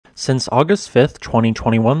Since August 5,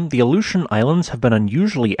 2021, the Aleutian Islands have been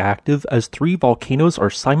unusually active as 3 volcanoes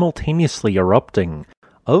are simultaneously erupting.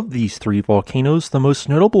 Of these 3 volcanoes, the most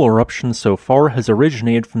notable eruption so far has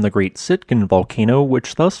originated from the Great Sitkan volcano,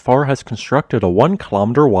 which thus far has constructed a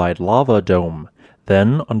 1-kilometer-wide lava dome.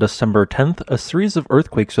 Then, on December 10th, a series of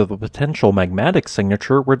earthquakes with a potential magmatic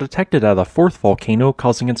signature were detected at a 4th volcano,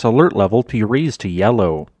 causing its alert level to be raised to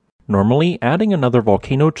yellow. Normally, adding another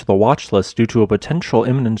volcano to the watch list due to a potential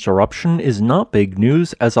imminent eruption is not big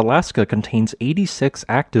news, as Alaska contains 86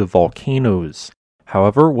 active volcanoes.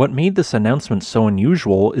 However, what made this announcement so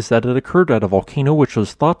unusual is that it occurred at a volcano which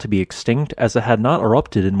was thought to be extinct as it had not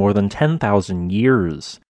erupted in more than 10,000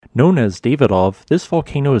 years. Known as Davidof, this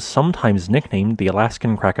volcano is sometimes nicknamed the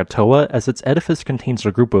Alaskan Krakatoa, as its edifice contains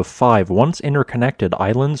a group of 5 once interconnected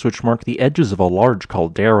islands which mark the edges of a large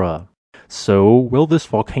caldera. So, will this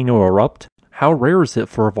volcano erupt? How rare is it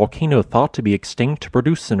for a volcano thought to be extinct to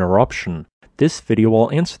produce an eruption? This video will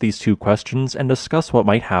answer these 2 questions and discuss what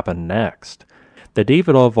might happen next. The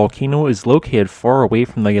Davidof volcano is located far away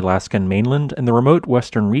from the Alaskan mainland in the remote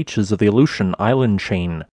western reaches of the Aleutian island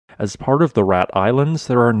chain. As part of the Rat Islands,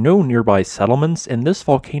 there are no nearby settlements, and this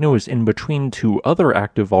volcano is in between 2 other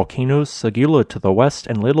active volcanoes, Sagila to the west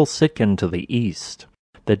and Little Sitkan to the east.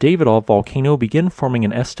 The Davidof volcano began forming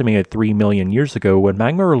an estimated 3 million years ago when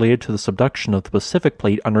magma related to the subduction of the Pacific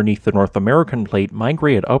plate underneath the North American plate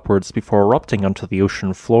migrated upwards before erupting onto the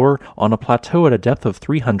ocean floor on a plateau at a depth of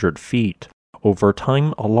 300 feet. Over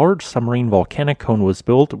time, a large submarine volcanic cone was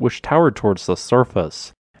built which towered towards the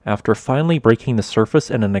surface. After finally breaking the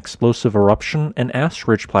surface in an explosive eruption, an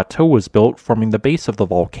ash-rich plateau was built, forming the base of the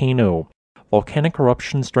volcano. Volcanic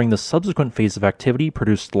eruptions during the subsequent phase of activity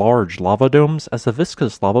produced large lava domes, as the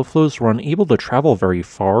viscous lava flows were unable to travel very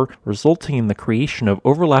far, resulting in the creation of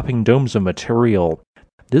overlapping domes of material.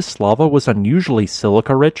 This lava was unusually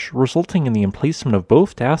silica-rich, resulting in the emplacement of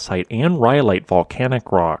both dacite and rhyolite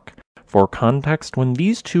volcanic rock. For context, when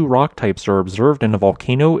these 2 rock types are observed in a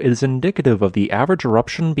volcano, it is indicative of the average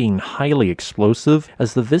eruption being highly explosive,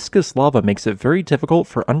 as the viscous lava makes it very difficult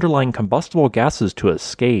for underlying combustible gases to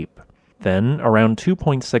escape. Then, around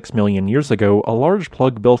 2.6 million years ago, a large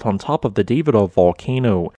plug built on top of the Davidof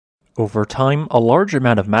volcano. Over time, a large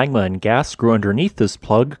amount of magma and gas grew underneath this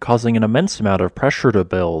plug, causing an immense amount of pressure to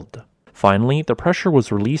build. Finally, the pressure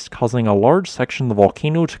was released, causing a large section of the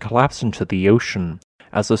volcano to collapse into the ocean.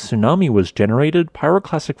 As a tsunami was generated,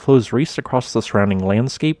 pyroclastic flows raced across the surrounding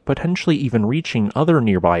landscape, potentially even reaching other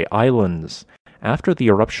nearby islands. After the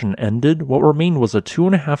eruption ended, what remained was a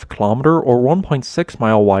 2.5-kilometer or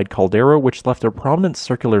 1.6-mile wide caldera which left a prominent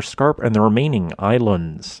circular scarp in the remaining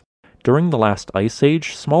islands. During the last ice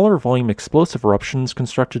age, smaller volume explosive eruptions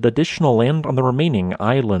constructed additional land on the remaining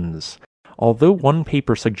islands. Although one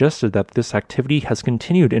paper suggested that this activity has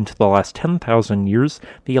continued into the last 10,000 years,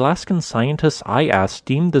 the Alaskan scientists I asked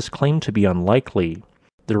deemed this claim to be unlikely.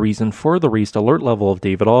 The reason for the raised alert level of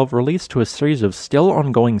Davidof relates to a series of still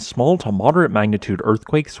ongoing small to moderate magnitude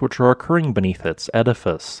earthquakes which are occurring beneath its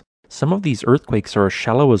edifice. Some of these earthquakes are as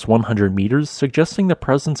shallow as 100 meters, suggesting the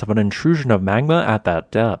presence of an intrusion of magma at that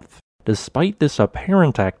depth. Despite this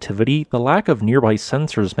apparent activity, the lack of nearby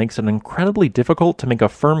sensors makes it incredibly difficult to make a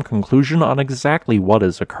firm conclusion on exactly what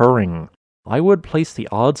is occurring. I would place the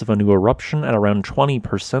odds of a new eruption at around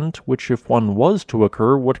 20%, which if one was to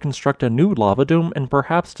occur would construct a new lava dome and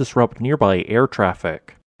perhaps disrupt nearby air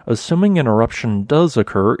traffic. Assuming an eruption does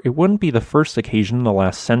occur, it wouldn't be the first occasion in the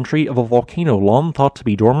last century of a volcano long thought to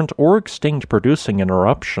be dormant or extinct producing an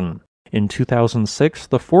eruption. In 2006,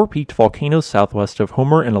 the 4-peaked volcano southwest of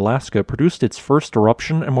Homer in Alaska produced its first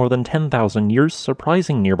eruption in more than 10,000 years,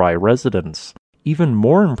 surprising nearby residents. Even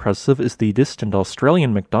more impressive is the distant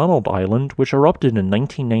Australian McDonald Island, which erupted in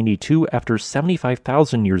 1992 after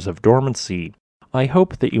 75,000 years of dormancy. I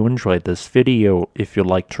hope that you enjoyed this video. If you'd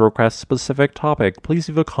like to request a specific topic, please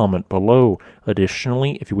leave a comment below.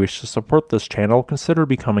 Additionally, if you wish to support this channel, consider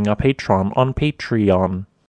becoming a patron on Patreon.